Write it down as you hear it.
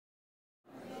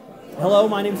Hello,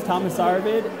 my name is Thomas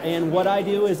Arvid, and what I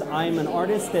do is I'm an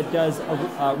artist that does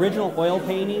original oil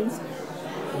paintings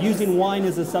using wine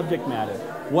as a subject matter.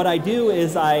 What I do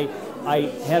is I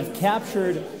have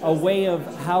captured a way of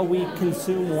how we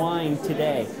consume wine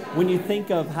today. When you think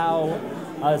of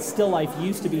how still life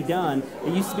used to be done,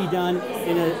 it used to be done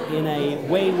in a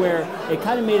way where it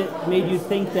kind of made you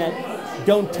think that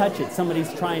don't touch it,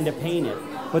 somebody's trying to paint it.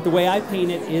 But the way I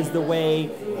paint it is the way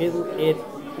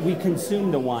we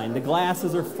consume the wine. The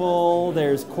glasses are full,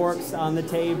 there's corks on the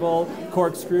table,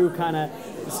 corkscrew kind of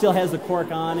still has the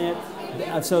cork on it.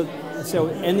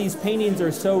 And these paintings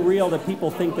are so real that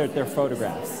people think that they're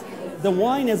photographs. The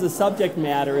wine as a subject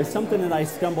matter is something that I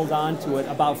stumbled onto it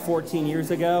about 14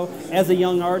 years ago. As a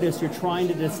young artist, you're trying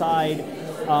to decide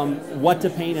what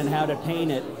to paint and how to paint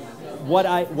it. What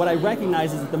I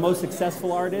recognize is that the most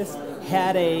successful artists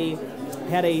had a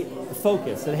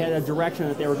focus, it had a direction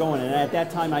that they were going in. And at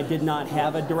that time, I did not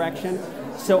have a direction.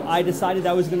 So I decided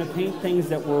I was going to paint things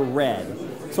that were red.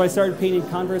 So I started painting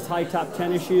Converse high-top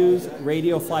tennis shoes,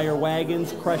 radio flyer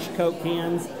wagons, crushed Coke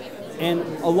cans. And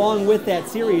along with that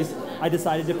series, I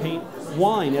decided to paint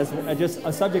wine as just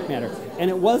a subject matter.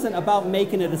 And it wasn't about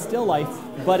making it a still life,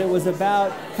 but it was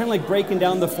about kind of like breaking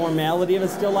down the formality of a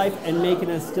still life and making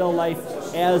it a still life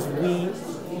as we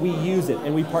use it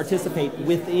and we participate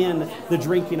within the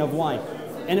drinking of wine.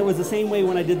 And it was the same way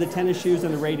when I did the tennis shoes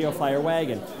and the radio flyer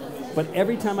wagon. But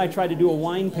every time I tried to do a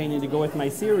wine painting to go with my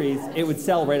series, it would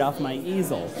sell right off my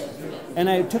easel. And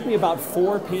it took me about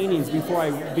 4 paintings before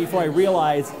I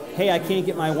realized, hey, I can't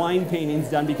get my wine paintings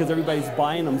done because everybody's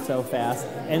buying them so fast,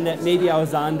 and that maybe I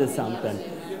was onto something.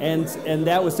 And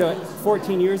that was so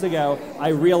 14 years ago, I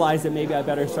realized that maybe I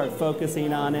better start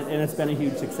focusing on it, and it's been a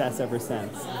huge success ever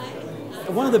since.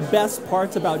 One of the best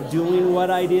parts about doing what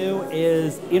I do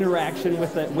is interaction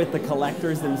with the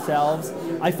collectors themselves.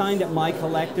 I find that my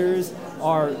collectors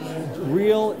are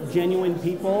real, genuine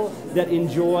people that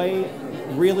enjoy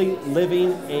really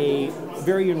living a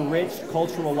very enriched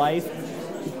cultural life.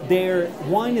 Their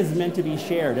wine is meant to be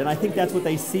shared, and I think that's what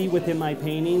they see within my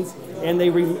paintings, and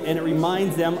it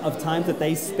reminds them of times that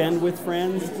they spend with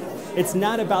friends. It's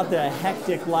not about the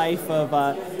hectic life of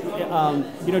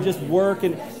just work,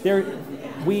 and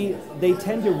they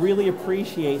tend to really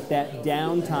appreciate that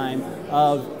downtime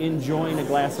of enjoying a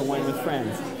glass of wine with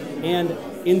friends. And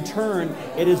in turn,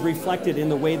 it is reflected in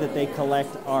the way that they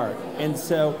collect art. And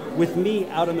so with me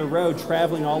out on the road,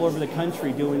 traveling all over the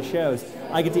country doing shows,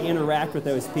 I get to interact with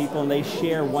those people and they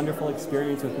share wonderful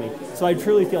experience with me. So I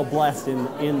truly feel blessed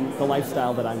in the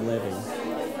lifestyle that I'm living.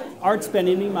 Art's been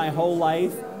in me my whole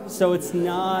life. So it's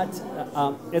not,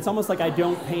 it's almost like I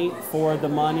don't paint for the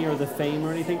money or the fame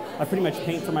or anything. I pretty much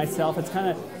paint for myself.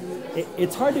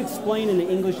 It's hard to explain in the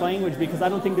English language because I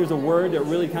don't think there's a word that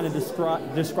really kind of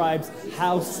describes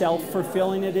how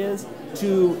self-fulfilling it is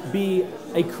to be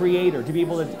a creator, to be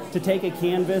able to take a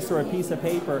canvas or a piece of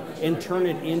paper and turn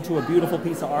it into a beautiful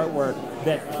piece of artwork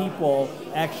that people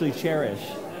actually cherish.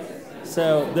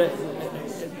 So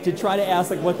to try to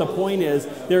ask what the point is,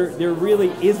 there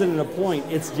really isn't a point.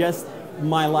 It's just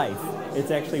my life. It's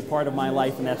actually part of my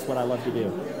life, and that's what I love to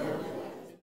do.